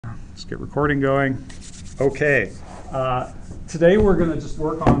Let's get recording going. Okay. Today we're going to just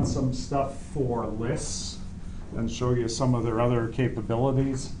work on some stuff for lists and show you some of their other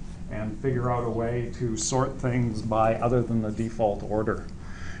capabilities and figure out a way to sort things by other than the default order.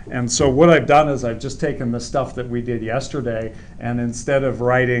 And so what I've done is I've just taken the stuff that we did yesterday, and instead of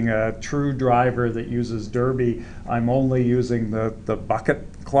writing a true driver that uses Derby, I'm only using the bucket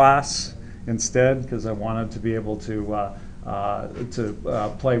class instead, because I wanted to be able to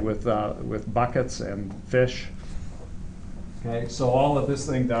play with buckets and fish. Okay, so all that this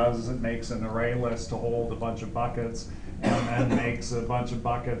thing does is it makes an array list to hold a bunch of buckets, and then makes a bunch of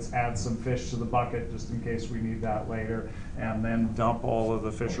buckets, adds some fish to the bucket just in case we need that later, and then dump all of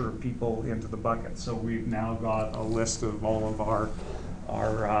the fisher people into the bucket. So we've now got a list of all of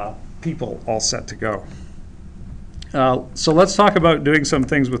our people all set to go. So let's talk about doing some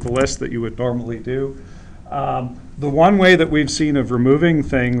things with the list that you would normally do. The one way that we've seen of removing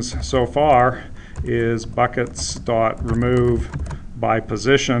things so far is buckets.remove by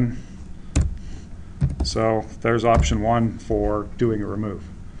position. So there's option one for doing a remove,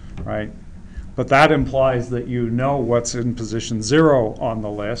 right? But that implies that you know what's in position 0 on the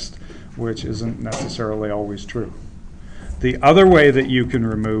list, which isn't necessarily always true. The other way that you can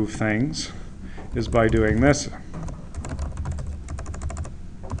remove things is by doing this.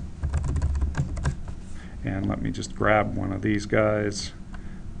 And let me just grab one of these guys,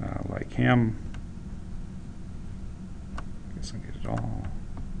 like him. Guess I'll get it all.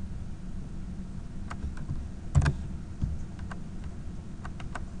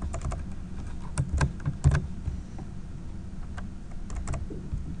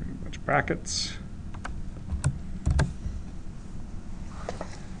 A bunch of brackets.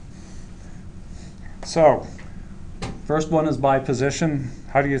 So, first one is by position.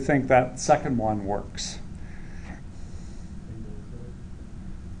 How do you think that second one works?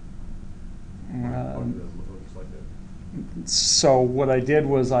 So what I did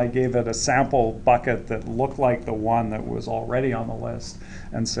was I gave it a sample bucket that looked like the one that was already on the list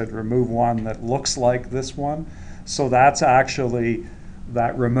and said remove one that looks like this one. So that's actually,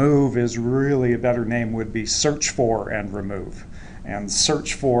 that remove is really, a better name would be search for and remove. And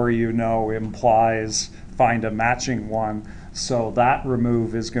search for, you know, implies find a matching one. So that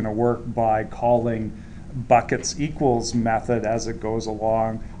remove is going to work by calling buckets equals method as it goes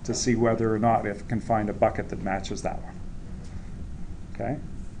along to see whether or not it can find a bucket that matches that one. Okay,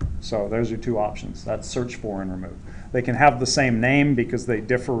 so those are two options. That's search for and remove. They can have the same name because they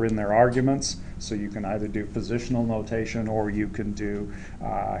differ in their arguments. So you can either do positional notation or you can do,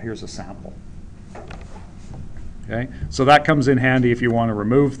 here's a sample. Okay, so that comes in handy if you want to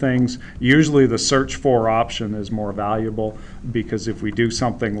remove things. Usually the search for option is more valuable because if we do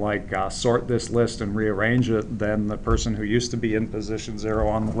something like sort this list and rearrange it, then the person who used to be in position 0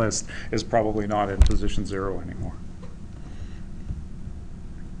 on the list is probably not in position 0 anymore.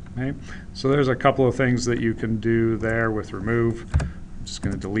 Okay, so there's a couple of things that you can do there with remove. I'm just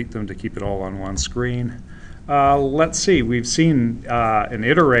going to delete them to keep it all on one screen. Let's see, we've seen an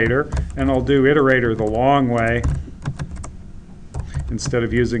iterator, and I'll do iterator the long way instead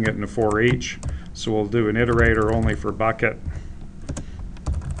of using it in a for each. So we'll do an iterator only for bucket.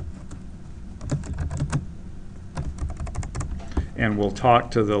 And we'll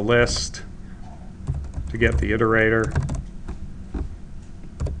talk to the list to get the iterator.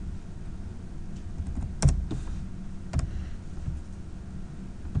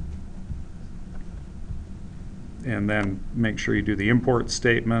 And then make sure you do the import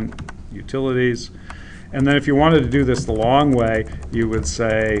statement, utilities. And then if you wanted to do this the long way, you would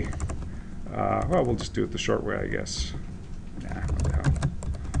say, well, we'll just do it the short way, I guess. Nah, what the hell.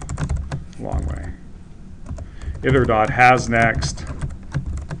 Long way. iter.hasNext.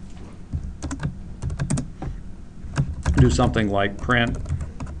 Do something like print.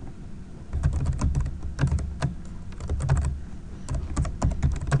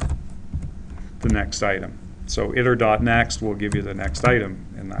 The next item. So iter.next will give you the next item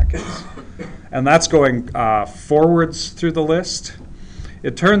in that case. And that's going forwards through the list.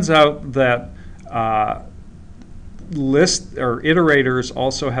 It turns out that list or iterators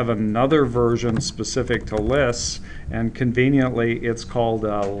also have another version specific to lists, and conveniently it's called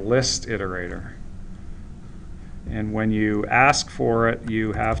a list iterator. And when you ask for it,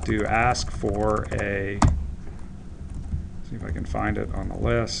 you have to ask for a, see if I can find it on the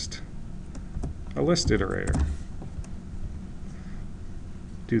list. A list iterator.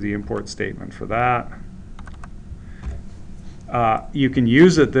 Do the import statement for that. You can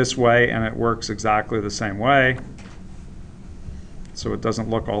use it this way and it works exactly the same way. So it doesn't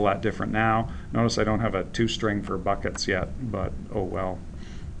look all that different now. Notice I don't have a toString for buckets yet, but oh well.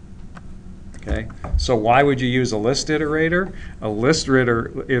 Okay, so why would you use a list iterator? A list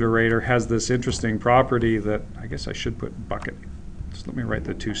iterator has this interesting property that I guess I should put bucket. Just let me write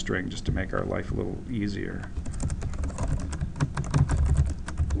the toString just to make our life a little easier.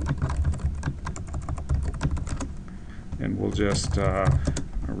 And we'll just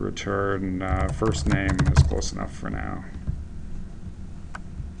return first name is close enough for now.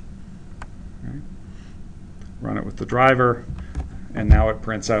 Okay. Run it with the driver, and now it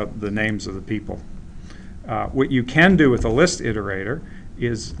prints out the names of the people. What you can do with a list iterator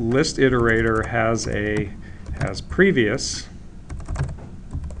is list iterator has previous.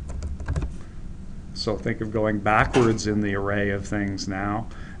 So think of going backwards in the array of things now,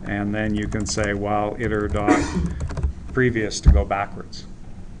 and then you can say, well, iter dot previous to go backwards.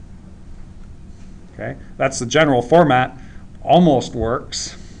 Okay, that's the general format. Almost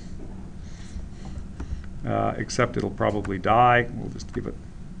works, except it'll probably die. We'll just give it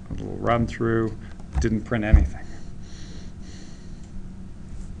a little run through. Didn't print anything.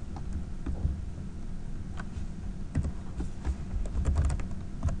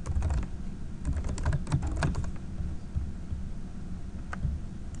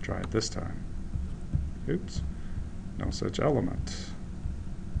 Try it this time. Oops. No such element.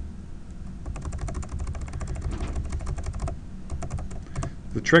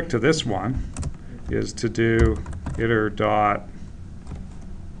 The trick to this one is to do iter dot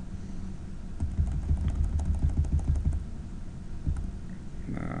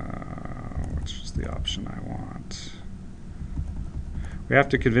which is the option I want. We have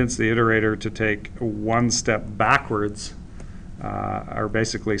to convince the iterator to take one step backwards, or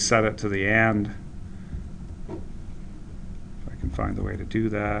basically set it to the end. Find the way to do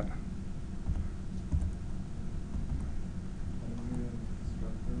that.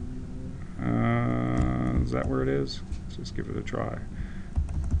 Is that where it is? Let's just give it a try.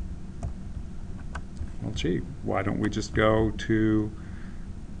 Well, gee, why don't we just go to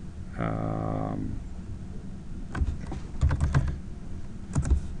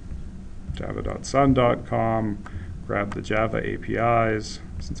java.sun.com, grab the Java APIs.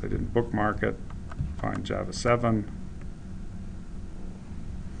 Since I didn't bookmark it, find Java 7.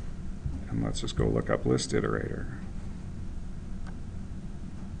 And let's just go look up list iterator.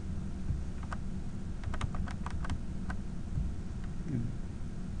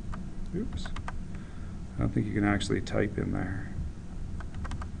 Oops. I don't think you can actually type in there.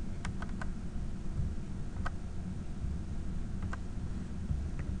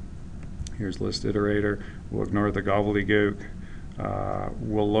 Here's list iterator. We'll ignore the gobbledygook.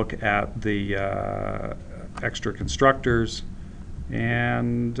 We'll look at the extra constructors.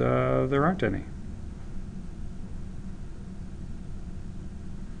 And there aren't any.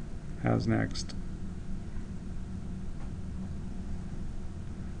 How's next?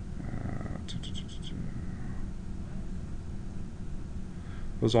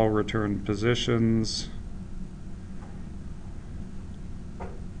 Those all return positions.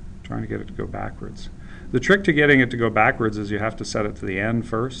 Trying to get it to go backwards. The trick to getting it to go backwards is you have to set it to the end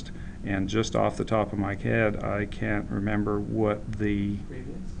first. And just off the top of my head, I can't remember what the...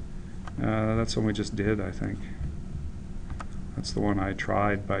 that's one we just did, I think. That's the one I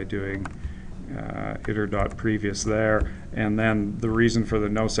tried by doing iter.previous there. And then the reason for the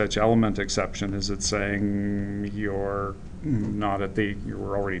no such element exception is it's saying you're not at the... you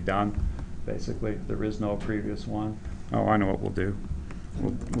were already done, basically. There is no previous one. Oh, I know what we'll do.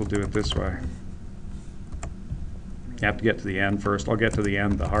 We'll do it this way. You have to get to the end first. I'll get to the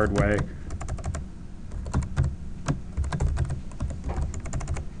end the hard way.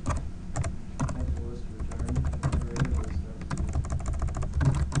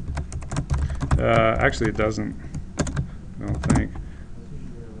 Actually, it doesn't. I don't think.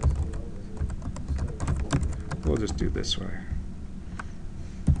 We'll just do this way.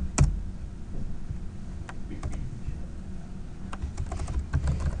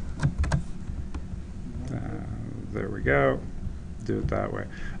 There we go. Do it that way.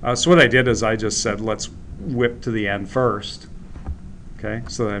 So what I did is I just said, let's whip to the end first. Okay,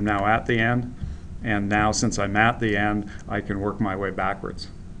 so that I'm now at the end. And now, since I'm at the end, I can work my way backwards.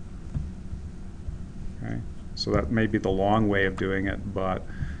 Okay, so that may be the long way of doing it, but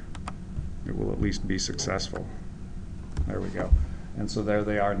it will at least be successful. There we go. And so there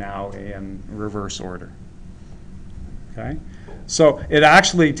they are now in reverse order. Okay, so it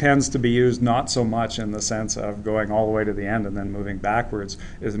actually tends to be used not so much in the sense of going all the way to the end and then moving backwards.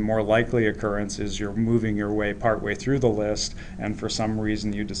 Is a more likely occurrence is you're moving your way partway through the list, and for some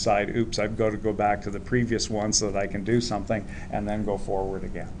reason you decide, oops, I've got to go back to the previous one so that I can do something, and then go forward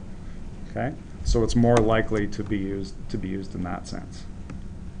again. Okay, so it's more likely to be used in that sense.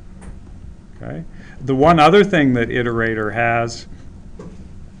 Okay. The one other thing that iterator has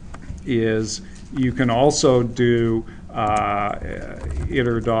is you can also do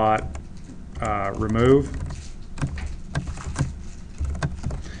iter dot remove,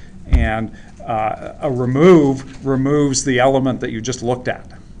 and a remove removes the element that you just looked at.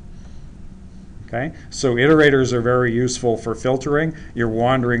 Okay, so iterators are very useful for filtering. You're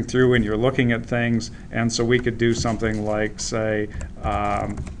wandering through and you're looking at things, and so we could do something like, say,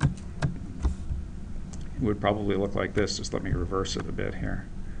 it would probably look like this. Just let me reverse it a bit here.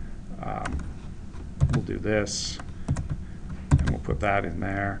 We'll do this, and we'll put that in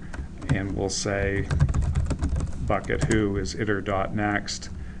there, and we'll say bucket who is iter.next,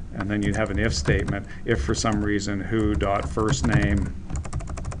 and then you'd have an if statement. If for some reason who dot first name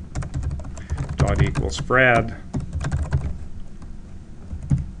dot equals Fred,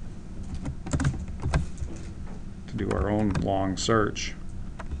 to do our own long search,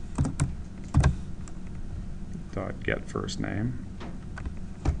 dot get first name.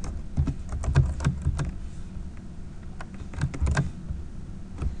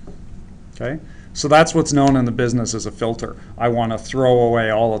 Okay, so that's what's known in the business as a filter. I want to throw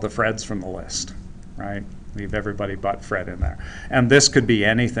away all of the Freds from the list, right? Leave everybody but Fred in there. And this could be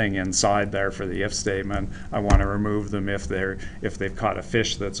anything inside there for the if statement. I want to remove them if they've caught a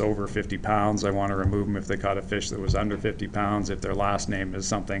fish that's over 50 pounds. I want to remove them if they caught a fish that was under 50 pounds, if their last name is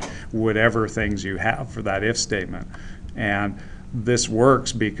something, whatever things you have for that if statement. And this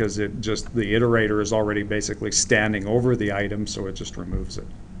works because the iterator is already basically standing over the item, so it just removes it.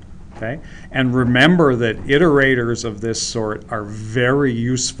 Okay? And remember that iterators of this sort are very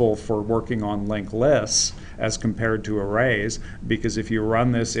useful for working on linked lists as compared to arrays, because if you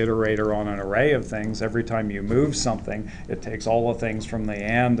run this iterator on an array of things, every time you move something, it takes all the things from the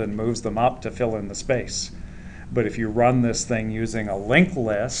end and moves them up to fill in the space. But if you run this thing using a linked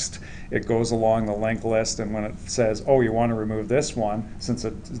list, it goes along the linked list, and when it says, oh, you want to remove this one, since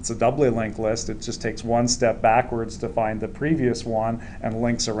it's a doubly linked list, it just takes one step backwards to find the previous one and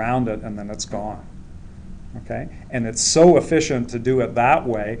links around it, and then it's gone. Okay? And it's so efficient to do it that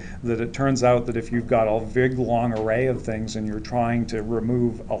way that it turns out that if you've got a big long array of things and you're trying to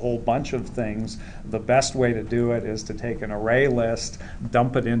remove a whole bunch of things, the best way to do it is to take an array list,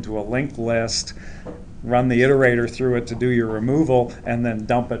 dump it into a linked list, run the iterator through it to do your removal, and then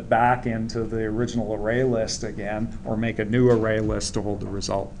dump it back into the original array list again, or make a new array list to hold the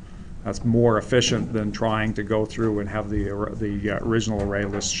result. That's more efficient than trying to go through and have the original array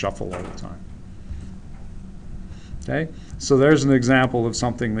list shuffle all the time. Okay, so there's an example of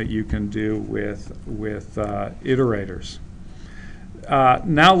something that you can do with iterators.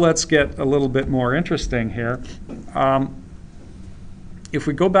 Now let's get a little bit more interesting here. If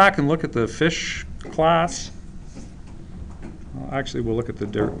we go back and look at the fish class, well, actually we'll look at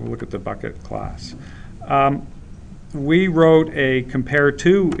the bucket class. We wrote a compare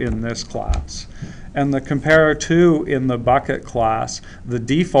to in this class, and the compare to in the bucket class, the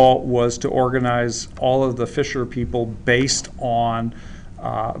default was to organize all of the fisher people based on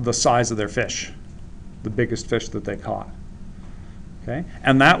the size of their fish, the biggest fish that they caught. Okay,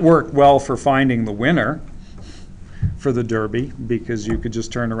 and that worked well for finding the winner for the derby, because you could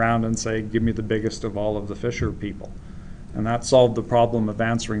just turn around and say, give me the biggest of all of the fisher people. And that solved the problem of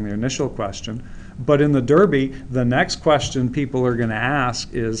answering the initial question. But in the derby, the next question people are going to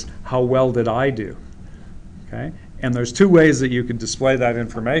ask is, how well did I do? Okay? And there's two ways that you could display that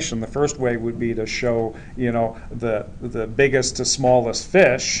information. The first way would be to show, the biggest to smallest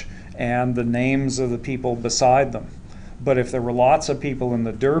fish and the names of the people beside them. But if there were lots of people in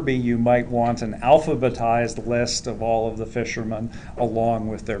the derby, you might want an alphabetized list of all of the fishermen along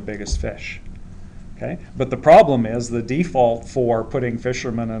with their biggest fish. Okay? But the problem is the default for putting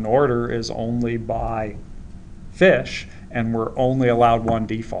fishermen in order is only by fish, and we're only allowed one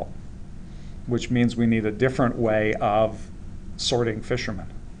default, which means we need a different way of sorting fishermen.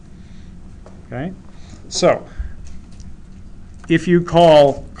 Okay? So if you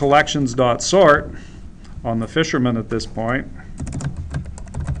call collections.sort on the fishermen at this point,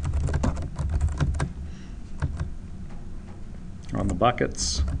 on the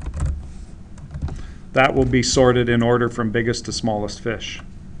buckets, that will be sorted in order from biggest to smallest fish.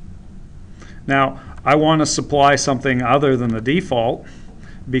 Now, I want to supply something other than the default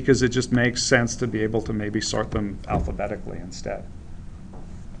because it just makes sense to be able to maybe sort them alphabetically instead.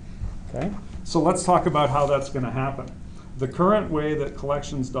 Okay? So let's talk about how that's going to happen. The current way that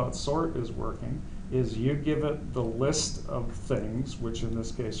collections.sort is working is you give it the list of things, which in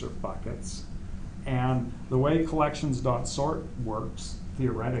this case are buckets. And the way collections.sort works,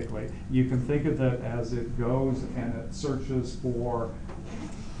 theoretically, you can think of it as it goes and it searches for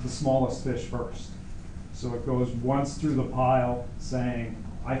the smallest fish first. So it goes once through the pile saying,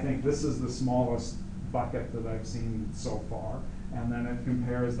 I think this is the smallest bucket that I've seen so far. And then it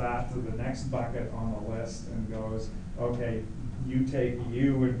compares that to the next bucket on the list and goes, okay, you take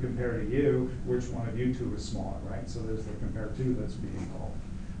you and compare to you, which one of you two is smaller, right? So there's the compare to that's being called.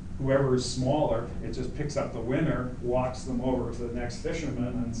 Whoever is smaller, it just picks up the winner, walks them over to the next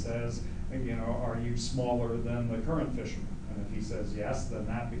fisherman and says, you know, are you smaller than the current fisherman? And if he says yes, then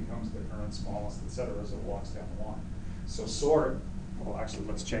that becomes the current smallest, et cetera, as it walks down the line. So sort, well, actually,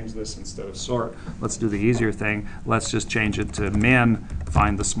 let's change this instead of sort. Let's do the easier thing. Let's just change it to min,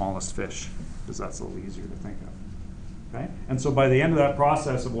 find the smallest fish, because that's a little easier to think of. Okay? And so by the end of that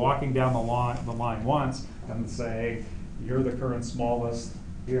process of walking down the line once and say, you're the current smallest,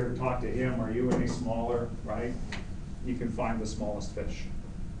 here, talk to him, are you any smaller, right? You can find the smallest fish,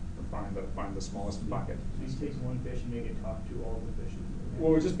 or find the smallest bucket. So you take one fish and make it talk to all the fishes?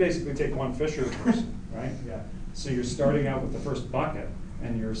 Well, we just basically take one fisher person, right? Yeah. So you're starting out with the first bucket,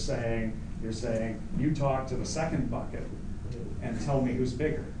 and you're saying, you talk to the second bucket and tell me who's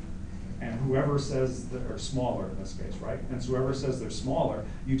bigger. And whoever says they're smaller in this case, right? And so whoever says they're smaller,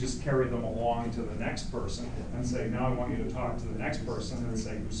 you just carry them along to the next person and say, now I want you to talk to the next person and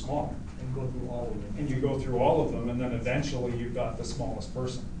say who's smaller. And go through all of them. And you go through all of them, and then eventually you've got the smallest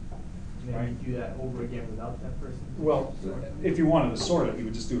person. And then you do that over again without that person? Well, if you wanted to sort it, you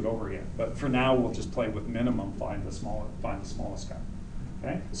would just do it over again. But for now, we'll just play with minimum, find the smallest guy.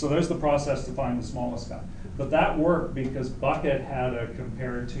 Okay? So there's the process to find the smallest guy. But that worked because bucket had a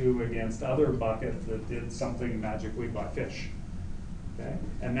compare to against other bucket that did something magically by fish. Okay?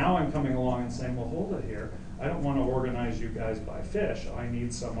 And now I'm coming along and saying, well, hold it here. I don't want to organize you guys by fish. I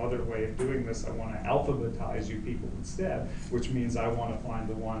need some other way of doing this. I want to alphabetize you people instead, which means I want to find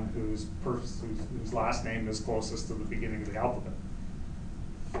the one whose last name is closest to the beginning of the alphabet.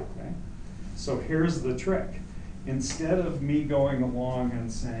 Okay? So here's the trick. Instead of me going along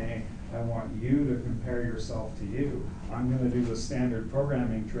and saying, I want you to compare yourself to you, I'm going to do the standard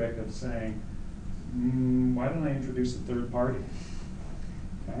programming trick of saying, why don't I introduce a third party?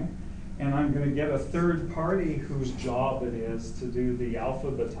 Okay? And I'm going to get a third party whose job it is to do the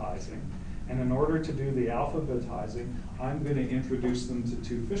alphabetizing. And in order to do the alphabetizing, I'm going to introduce them to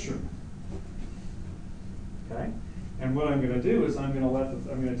two fishermen. Okay? And what I'm going to do is I'm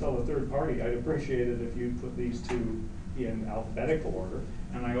going to tell the third party, I'd appreciate it if you put these two in alphabetical order,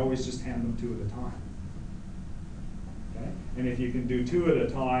 and I always just hand them two at a time. Okay? And if you can do two at a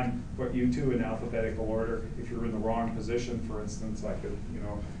time, put you two in alphabetical order. If you're in the wrong position, for instance, I could,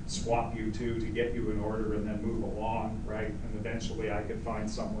 swap you two to get you in order and then move along, right? And eventually I could find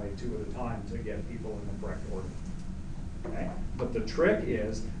some way two at a time to get people in the correct order. Okay? But the trick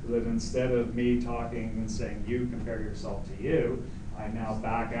is that instead of me talking and saying you compare yourself to you, I now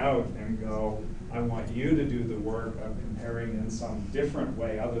back out and go, I want you to do the work of comparing in some different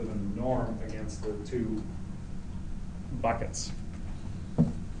way other than the norm against the two buckets. So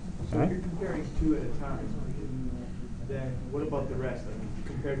if you're comparing two at a time, then what about the rest?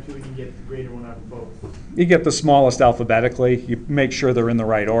 Compare two and you get the greater one out of both. You get the smallest alphabetically, you make sure they're in the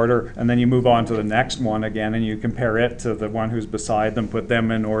right order, and then you move on to the next one again and you compare it to the one who's beside them, put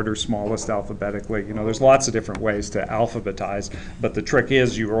them in order smallest alphabetically. There's lots of different ways to alphabetize, but the trick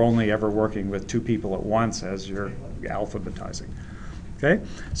is you're only ever working with two people at once as you're alphabetizing. Okay?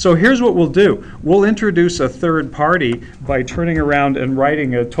 So here's what we'll do. We'll introduce a third party by turning around and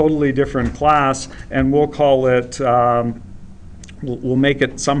writing a totally different class, and we'll call it, we'll make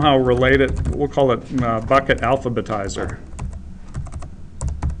it somehow related, we'll call it bucket alphabetizer.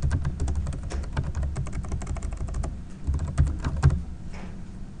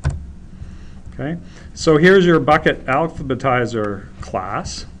 Okay? So here's your bucket alphabetizer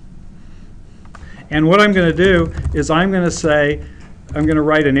class. And what I'm going to do is I'm going to say, I'm going to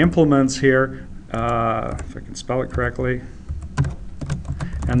write an implements here, if I can spell it correctly.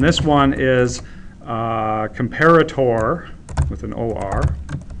 And this one is comparator with an OR,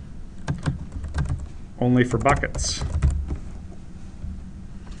 only for buckets.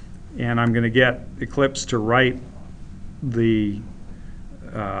 And I'm going to get Eclipse to write the,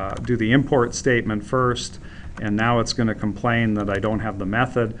 do the import statement first, and now it's going to complain that I don't have the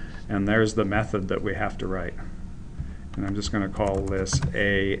method, and there's the method that we have to write. And I'm just going to call this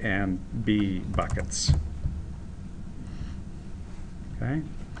A and B buckets. Okay?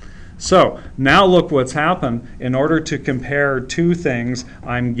 So now look what's happened. In order to compare two things,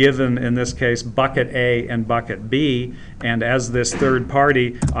 I'm given, in this case, bucket A and bucket B, and as this third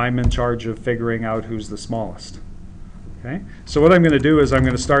party, I'm in charge of figuring out who's the smallest. Okay? So what I'm going to do is I'm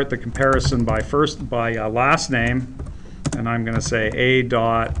going to start the comparison by last name, and I'm going to say A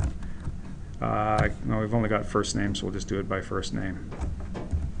dot, no, we've only got first name, so we'll just do it by first name.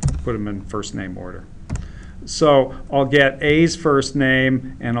 Put them in first name order. So I'll get A's first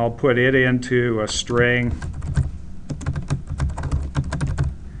name, and I'll put it into a string.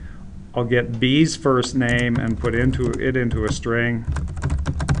 I'll get B's first name and put it into a string.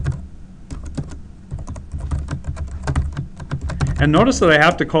 And notice that I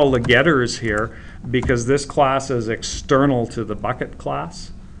have to call the getters here because this class is external to the bucket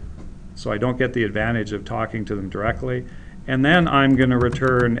class. So I don't get the advantage of talking to them directly. And then I'm going to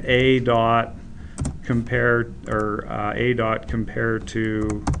return A dot compare, or A dot compare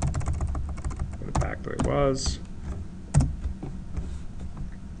to, put it back the way it was,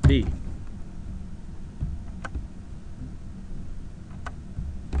 B.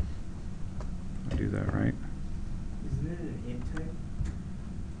 I'll do that right. Isn't it an int type?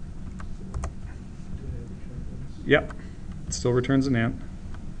 Yep, it still returns an int.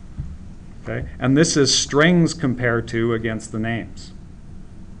 Okay, and this is strings compared to against the names.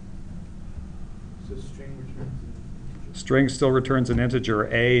 So string returns an integer. String still returns an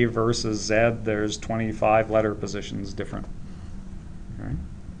integer. A versus Z, there's 25 letter positions different. Okay,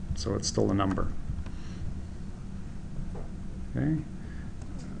 so it's still a number. Okay.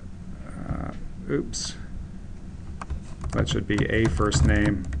 Oops. That should be A first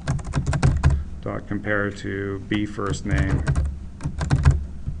name dot compare to B first name,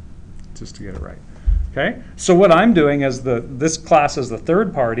 just to get it right. Okay, so what I'm doing as this class as the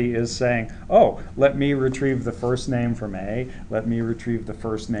third party is saying, oh, let me retrieve the first name from A, let me retrieve the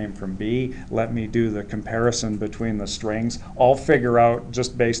first name from B, let me do the comparison between the strings. I'll figure out,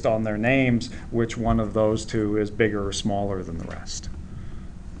 just based on their names, which one of those two is bigger or smaller than the rest.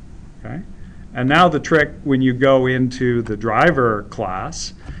 Okay, and now the trick when you go into the driver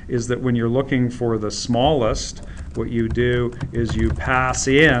class is that when you're looking for the smallest, what you do is you pass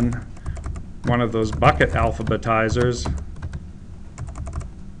in one of those bucket alphabetizers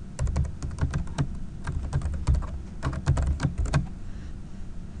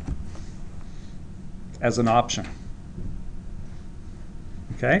as an option.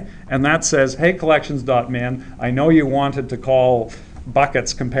 Okay, and that says, hey, collections.min, I know you wanted to call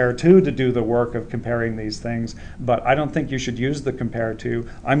buckets compare to do the work of comparing these things, but I don't think you should use the compare to.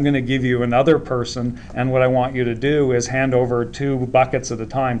 I'm going to give you another person, and what I want you to do is hand over 2 buckets at a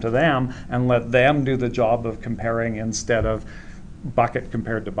time to them and let them do the job of comparing instead of bucket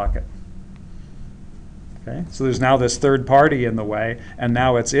compared to bucket. Okay, so there's now this third party in the way, and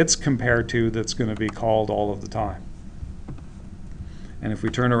now it's its compare to that's going to be called all of the time. And if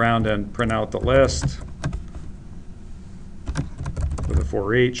we turn around and print out the list with a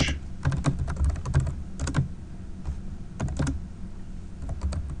for each,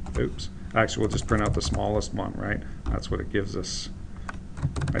 oops, actually we'll just print out the smallest one, right? That's what it gives us.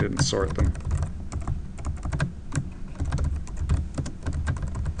 I didn't sort them.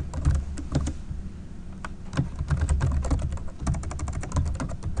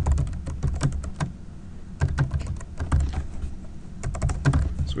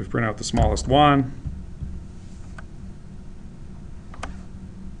 So we print out the smallest one.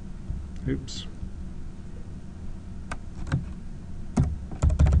 Oops.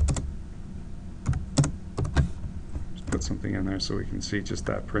 Just put something in there so we can see just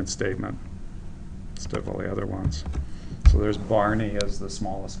that print statement instead of all the other ones. So there's Barney as the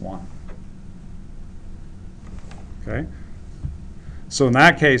smallest one. Okay. So in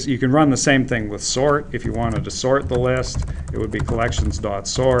that case, you can run the same thing with sort. If you wanted to sort the list, it would be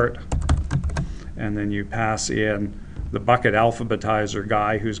collections.sort, and then you pass in the bucket alphabetizer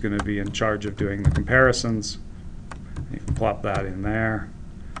guy who's going to be in charge of doing the comparisons. You can plop that in there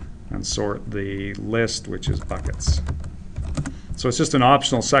and sort the list, which is buckets. So it's just an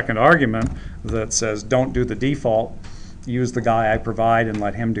optional second argument that says don't do the default, use the guy I provide and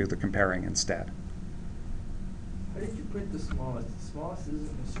let him do the comparing instead. How did you print the smallest? The smallest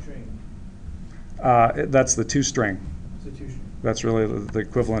isn't a string. That's the toString. It's a 2-string. That's really the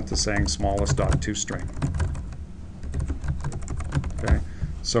equivalent to saying smallest.toString. Okay,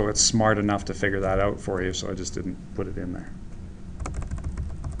 so it's smart enough to figure that out for you, so I just didn't put it in there.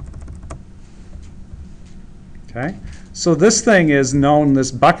 Okay, so this thing is known, this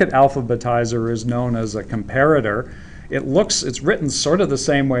bucket alphabetizer is known as a comparator. It's written sort of the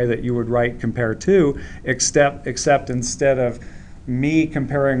same way that you would write compare to, except instead of me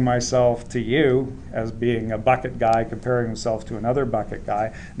comparing myself to you as being a bucket guy comparing himself to another bucket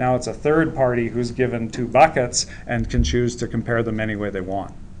guy, now it's a third party who's given 2 buckets and can choose to compare them any way they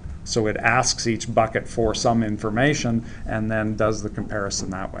want. So it asks each bucket for some information and then does the comparison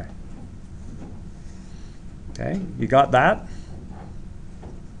that way. Okay, you got that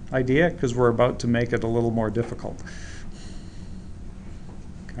idea? Because we're about to make it a little more difficult.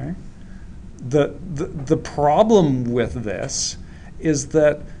 Okay. The problem with this is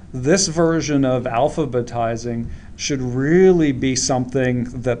that this version of alphabetizing should really be something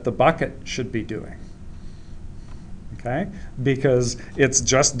that the bucket should be doing. Okay? Because it's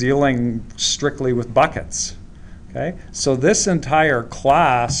just dealing strictly with buckets. Okay? So this entire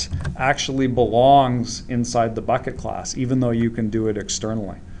class actually belongs inside the bucket class, even though you can do it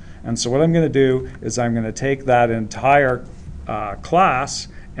externally. And so what I'm going to do is I'm going to take that entire class,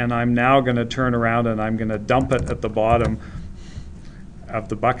 and I'm now going to turn around and I'm going to dump it at the bottom of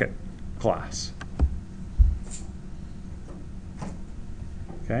the bucket class.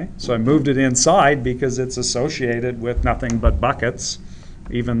 Okay, so I moved it inside because it's associated with nothing but buckets,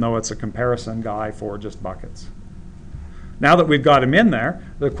 even though it's a comparison guy for just buckets. Now that we've got him in there,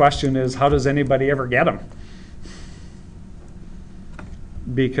 the question is, how does anybody ever get him?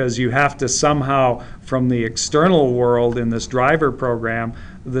 Because you have to somehow, from the external world in this driver program,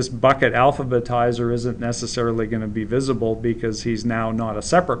 this bucket alphabetizer isn't necessarily going to be visible because he's now not a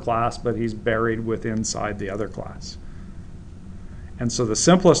separate class, but he's buried inside the other class. And so the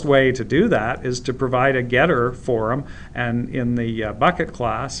simplest way to do that is to provide a getter for him and in the bucket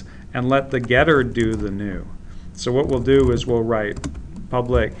class and let the getter do the new. So what we'll do is we'll write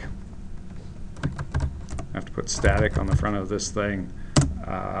public, I have to put static on the front of this thing.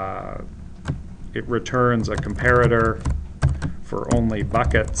 It returns a comparator for only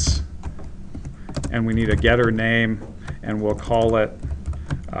buckets, and we need a getter name, and we'll call it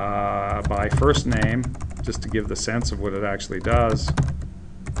by first name, just to give the sense of what it actually does.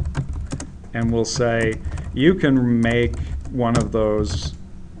 And we'll say, you can make one of those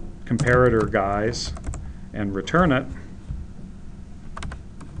comparator guys and return it.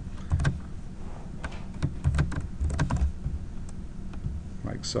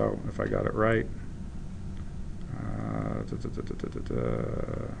 Like so, if I got it right.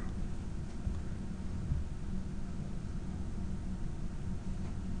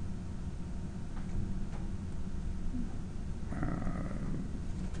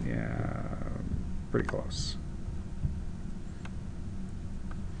 Yeah, pretty close.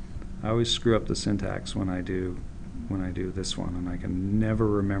 I always screw up the syntax when I do this one, and I can never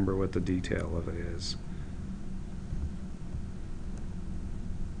remember what the detail of it is.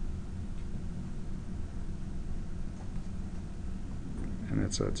 And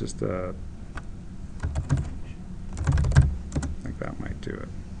it's just a, I think that might do it.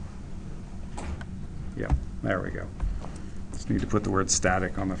 Yeah, there we go. Just need to put the word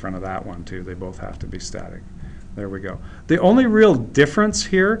static on the front of that one too. They both have to be static. There we go. The only real difference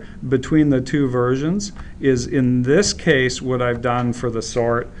here between the two versions is in this case what I've done for the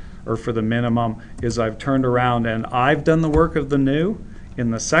sort or for the minimum is I've turned around and I've done the work of the new. In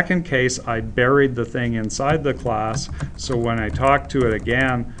the second case, I buried the thing inside the class, so when I talk to it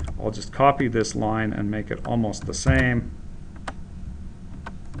again, I'll just copy this line and make it almost the same.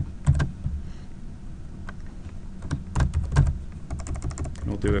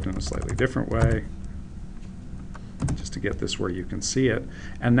 We'll do it in a slightly different way, just to get this where you can see it.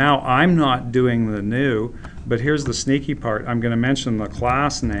 And now I'm not doing the new, but here's the sneaky part. I'm going to mention the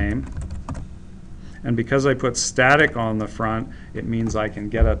class name. And because I put static on the front, it means I can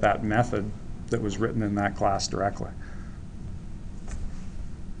get at that method that was written in that class directly.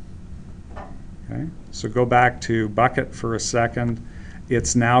 Okay, so go back to bucket for a second.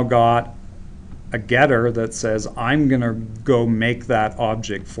 It's now got a getter that says, I'm going to go make that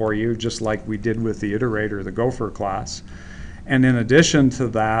object for you, just like we did with the iterator, the gopher class. And in addition to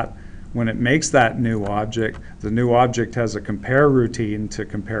that, when it makes that new object, the new object has a compare routine to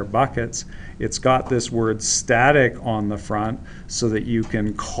compare buckets. It's got this word static on the front so that you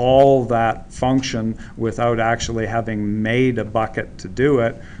can call that function without actually having made a bucket to do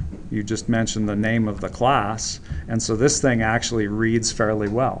it. You just mentioned the name of the class, and so this thing actually reads fairly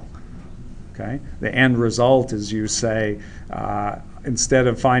well. Okay? The end result is you say, instead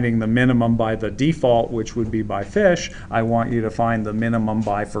of finding the minimum by the default, which would be by fish, I want you to find the minimum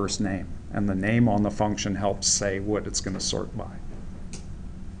by first name. And the name on the function helps say what it's going to sort by.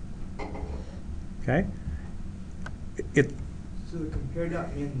 Okay? So the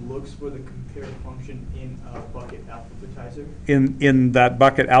compare.min looks for the compare function in a bucket alphabetizer? In that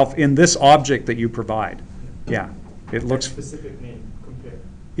bucket in this object that you provide. Yeah. It looks specific name, compare.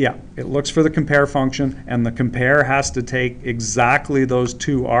 Yeah, it looks for the compare function, and the compare has to take exactly those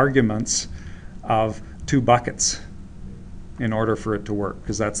two arguments of two buckets in order for it to work,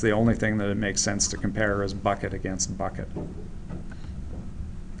 because that's the only thing that it makes sense to compare is bucket against bucket.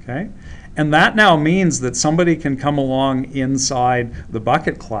 Okay? And that now means that somebody can come along inside the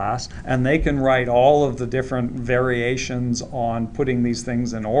bucket class and they can write all of the different variations on putting these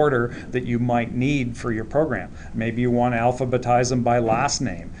things in order that you might need for your program. Maybe you want to alphabetize them by last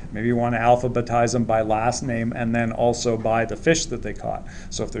name. Maybe you want to alphabetize them by last name and then also by the fish that they caught.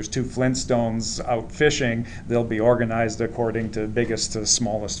 So if there's two Flintstones out fishing, they'll be organized according to biggest to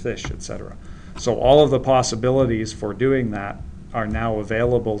smallest fish, etc. So all of the possibilities for doing that are now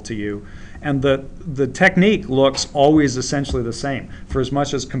available to you. And the technique looks always essentially the same. For as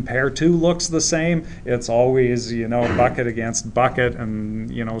much as compare to looks the same, it's always, you know, bucket against bucket and,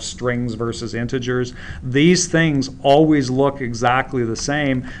 you know, strings versus integers. These things always look exactly the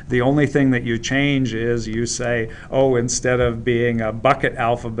same. The only thing that you change is you say, oh, instead of being a bucket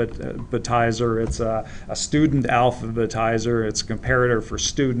alphabetizer, it's a student alphabetizer, it's a comparator for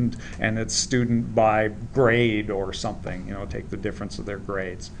student, and it's student by grade or something, you know, take the difference of their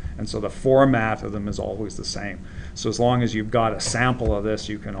grades. And so the format of them is always the same. So as long as you've got a sample of this,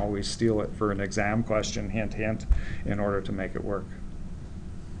 you can always steal it for an exam question, hint, hint, in order to make it work.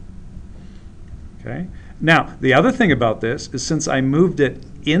 Okay. Now, the other thing about this is since I moved it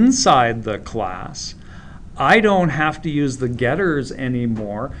inside the class, I don't have to use the getters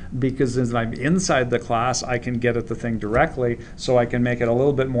anymore because as I'm inside the class, I can get at the thing directly, so I can make it a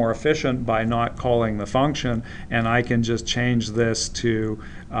little bit more efficient by not calling the function, and I can just change this to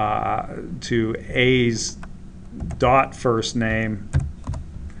A's dot first name.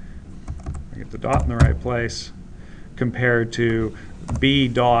 I get the dot in the right place, compared to B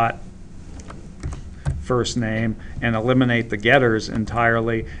dot first name, and eliminate the getters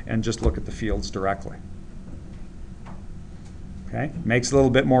entirely and just look at the fields directly. Okay? Makes it a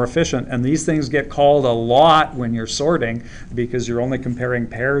little bit more efficient, and these things get called a lot when you're sorting because you're only comparing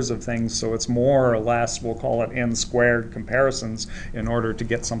pairs of things, so it's more or less, we'll call it n squared comparisons in order to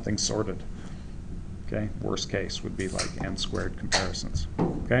get something sorted. Okay? Worst case would be like n squared comparisons.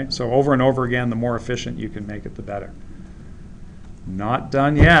 Okay? So over and over again, the more efficient you can make it, the better. Not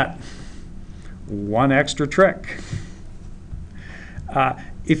done yet. One extra trick.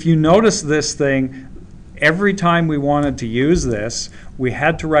 If you notice this thing, every time we wanted to use this, we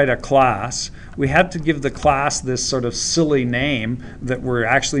had to write a class. We had to give the class this sort of silly name that we're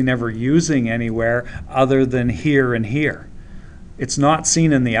actually never using anywhere other than here and here. It's not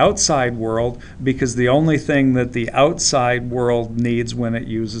seen in the outside world because the only thing that the outside world needs when it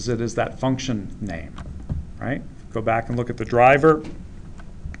uses it is that function name, right? Go back and look at the driver.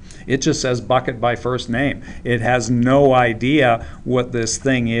 It just says bucket by first name. It has no idea what this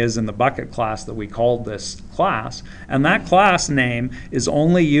thing is in the bucket class that we called this class. And that class name is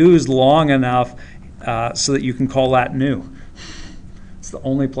only used long enough so that you can call that new. It's the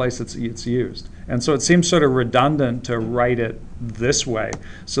only place it's used. And so it seems sort of redundant to write it this way.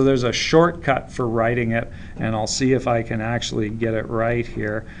 So there's a shortcut for writing it, and I'll see if I can actually get it right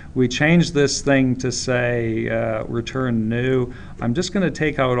here. We changed this thing to say return new. I'm just going to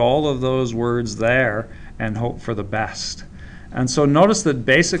take out all of those words there and hope for the best. And so notice that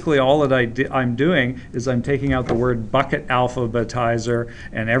basically all that I'm doing is I'm taking out the word bucket alphabetizer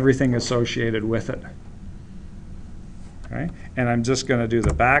and everything associated with it. Okay? And I'm just going to do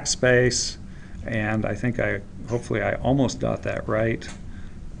the backspace. And I think hopefully I almost got that right.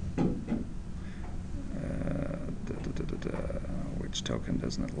 Which token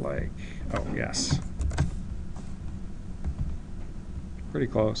doesn't it like? Oh, yes. Pretty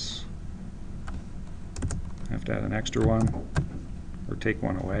close. I have to add an extra one or take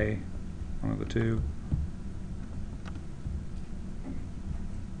one away, one of the two.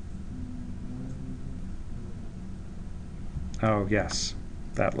 Oh, yes,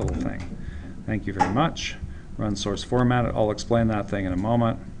 that little thing. Thank you very much. Run source format. I'll explain that thing in a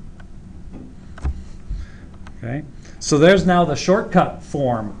moment. Okay, so there's now the shortcut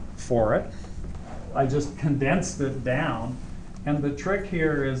form for it. I just condensed it down. And the trick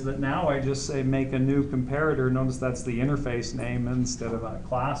here is that now I just say make a new comparator. Notice that's the interface name instead of a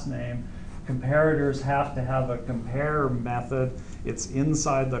class name. Comparators have to have a compare method. It's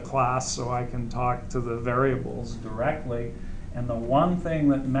inside the class so I can talk to the variables directly. And the one thing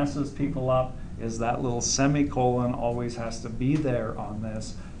that messes people up is that little semicolon always has to be there on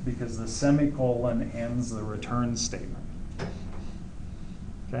this because the semicolon ends the return statement.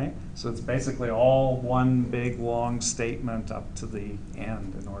 Okay? So it's basically all one big long statement up to the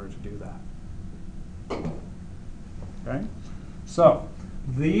end in order to do that. Okay? So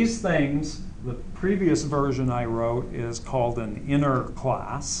these things, the previous version I wrote is called an inner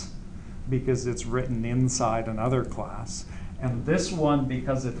class because it's written inside another class. And this one,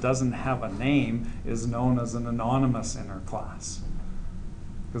 because it doesn't have a name, is known as an anonymous inner class.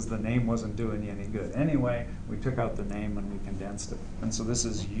 because the name wasn't doing you any good. Anyway, we took out the name and we condensed it. And so this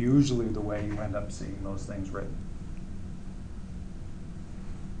is usually the way you end up seeing those things written.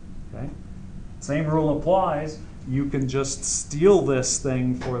 Okay? Same rule applies. You can just steal this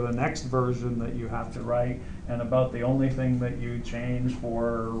thing for the next version that you have to write, and about the only thing that you change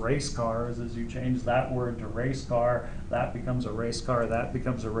for race cars is you change that word to race car, that becomes a race car, that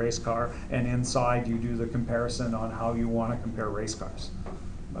becomes a race car, and inside you do the comparison on how you want to compare race cars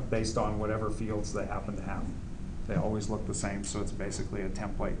based on whatever fields they happen to have. They always look the same, so it's basically a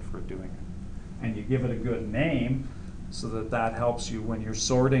template for doing it. And you give it a good name so that that helps you when you're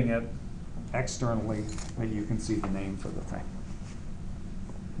sorting it externally, that you can see the name for the thing.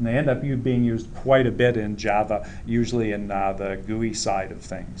 And they end up being used quite a bit in Java, usually in the GUI side of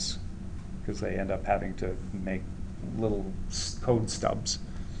things, because they end up having to make little code stubs.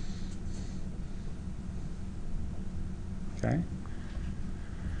 Okay.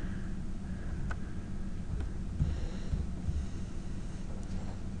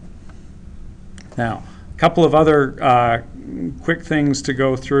 Now, a couple of other quick things to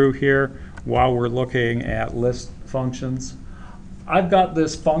go through here while we're looking at list functions. I've got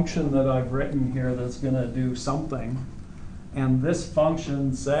this function that I've written here that's going to do something, and this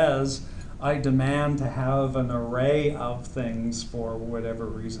function says I demand to have an array of things for whatever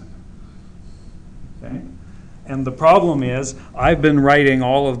reason. Okay? And the problem is I've been writing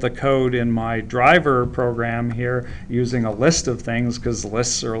all of the code in my driver program here using a list of things because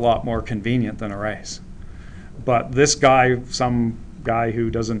lists are a lot more convenient than arrays. But this guy, some guy who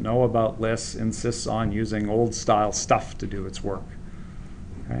doesn't know about lists, insists on using old style stuff to do its work.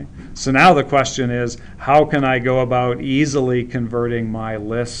 Okay? So now the question is, how can I go about easily converting my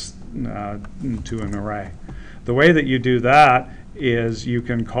list to an array? The way that you do that is you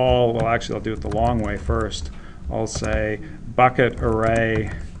can call, well actually I'll do it the long way first. I'll say bucket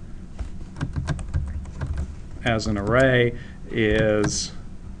array as an array is,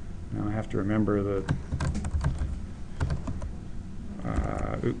 now I have to remember the,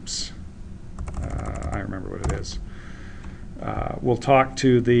 I remember what it is. We'll talk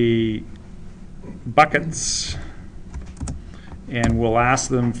to the buckets and we'll ask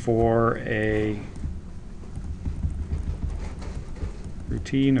them for a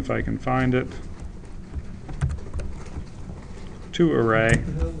routine, if I can find it, to array.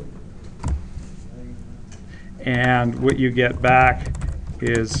 And what you get back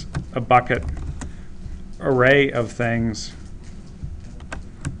is a bucket array of things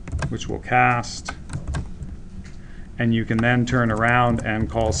which will cast, and you can then turn around and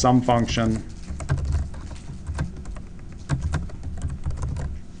call some function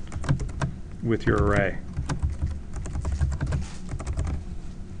with your array.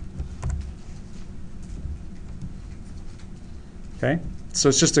 Okay, so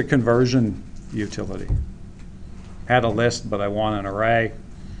it's just a conversion utility. Had a list, but I want an array.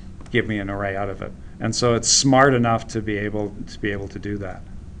 Give me an array out of it. And so it's smart enough to be able to do that.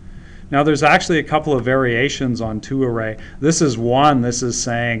 Now there's actually a couple of variations on toArray. This is one. This is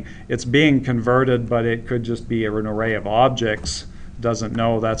saying it's being converted, but it could just be an array of objects. Doesn't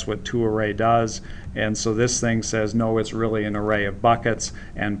know that's what toArray does. And so this thing says, no, it's really an array of buckets,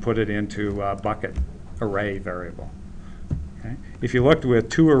 and put it into a bucket array variable. Okay. If you looked with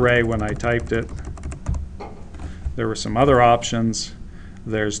toArray when I typed it, there were some other options.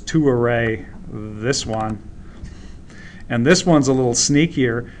 There's toArray, this one. And this one's a little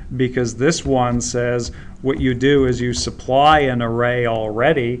sneakier because this one says what you do is you supply an array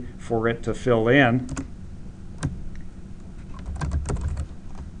already for it to fill in.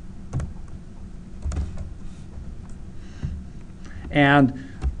 And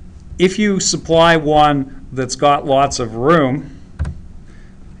if you supply one that's got lots of room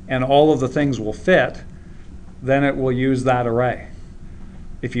and all of the things will fit, then it will use that array.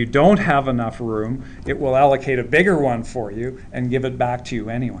 If you don't have enough room, it will allocate a bigger one for you and give it back to you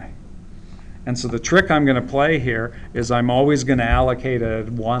anyway. And so the trick I'm going to play here is I'm always going to allocate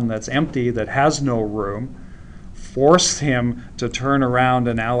one that's empty, that has no room, force him to turn around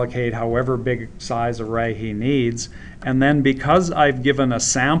and allocate however big size array he needs, and then because I've given a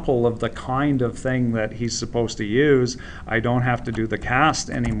sample of the kind of thing that he's supposed to use, I don't have to do the cast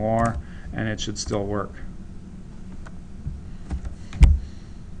anymore, and it should still work.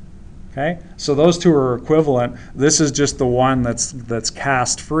 Okay, so those two are equivalent. This is just the one that's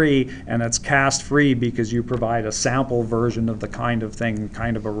cast free, and it's cast free because you provide a sample version of the kind of thing,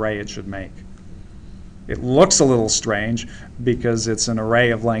 kind of array it should make. It looks a little strange because it's an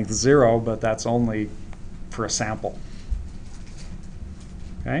array of length 0, but that's only for a sample.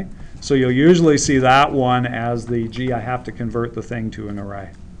 Okay, so you'll usually see that one as the, gee, I have to convert the thing to an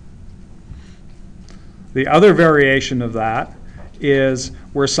array. The other variation of that is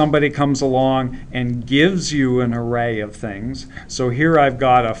where somebody comes along and gives you an array of things. So here I've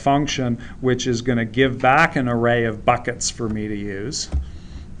got a function which is going to give back an array of buckets for me to use,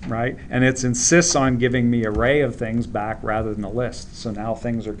 right? And it insists on giving me an array of things back rather than a list. So now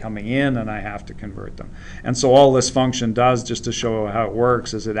things are coming in and I have to convert them. And so all this function does, just to show how it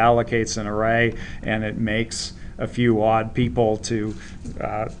works, is it allocates an array and it makes a few odd people to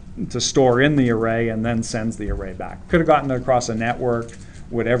store in the array and then sends the array back. Could have gotten it across a network,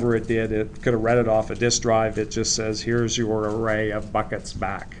 whatever it did. It could have read it off a disk drive. It just says, here's your array of buckets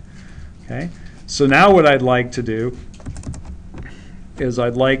back. Okay. So now what I'd like to do is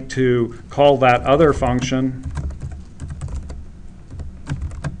I'd like to call that other function,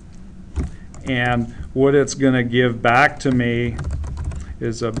 and what it's going to give back to me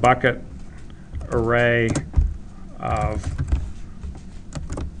is a bucket array of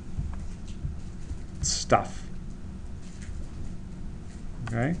stuff.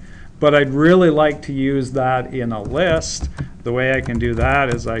 Okay? But I'd really like to use that in a list. The way I can do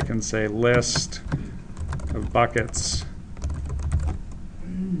that is I can say list of buckets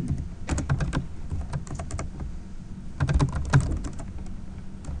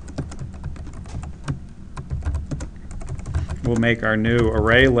we'll make our new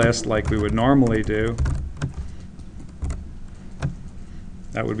array list like we would normally do.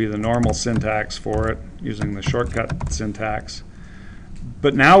 That would be the normal syntax for it, using the shortcut syntax.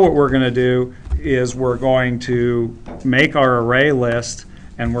 But now what we're going to do is we're going to make our array list,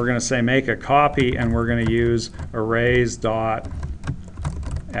 and we're going to say make a copy, and we're going to use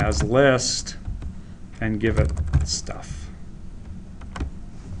arrays.asList and give it stuff.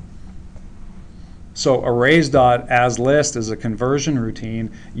 So arrays.asList is a conversion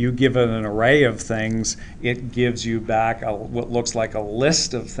routine. You give it an array of things. It gives you back what looks like a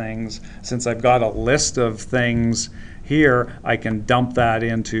list of things. Since I've got a list of things here, I can dump that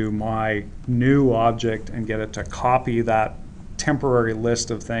into my new object and get it to copy that temporary list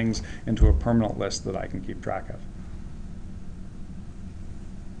of things into a permanent list that I can keep track of.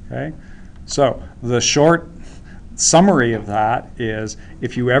 Okay? So the short summary of that is,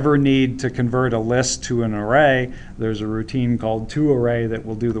 if you ever need to convert a list to an array, there's a routine called toArray that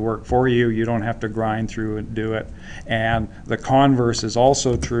will do the work for you. You don't have to grind through and do it. And the converse is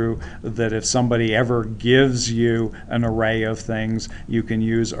also true, that if somebody ever gives you an array of things, you can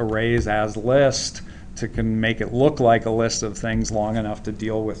use arrays.asList to make it look like a list of things long enough to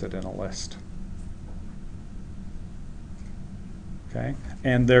deal with it in a list. Okay?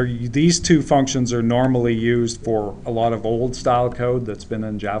 And these two functions are normally used for a lot of old style code that's been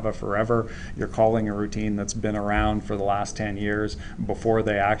in Java forever. You're calling a routine that's been around for the last 10 years before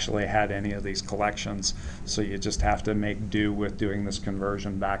they actually had any of these collections. So you just have to make do with doing this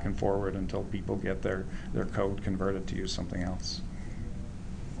conversion back and forward until people get their code converted to use something else.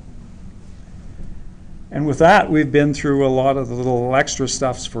 And with that, we've been through a lot of the little extra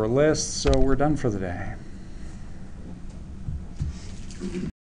stuffs for lists, so we're done for the day.